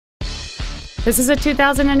This is a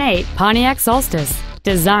 2008 Pontiac Solstice,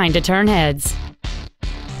 designed to turn heads.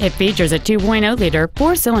 It features a 2.0-liter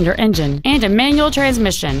four-cylinder engine and a manual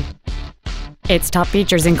transmission. Its top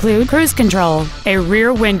features include cruise control, a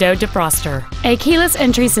rear window defroster, a keyless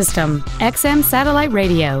entry system, XM satellite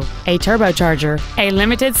radio, a turbocharger, a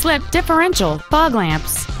limited slip differential, fog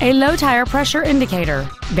lamps, a low tire pressure indicator,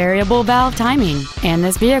 variable valve timing, and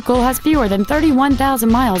this vehicle has fewer than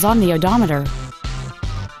 31,000 miles on the odometer.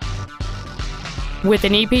 With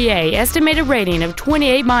an EPA estimated rating of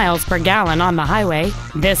 28 miles per gallon on the highway,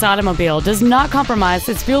 this automobile does not compromise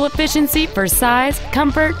its fuel efficiency for size,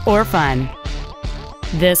 comfort, or fun.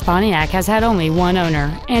 This Pontiac has had only one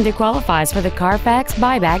owner, and it qualifies for the Carfax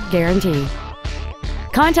buyback guarantee.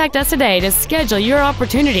 Contact us today to schedule your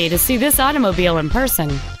opportunity to see this automobile in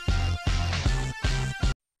person.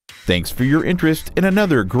 Thanks for your interest in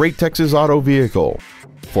another great Texas Auto vehicle.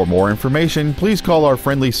 For more information, please call our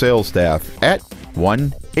friendly sales staff at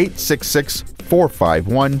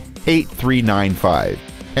 1-866-451-8395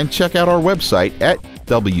 and check out our website at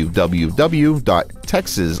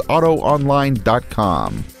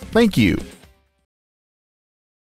www.texasautoonline.com. Thank you.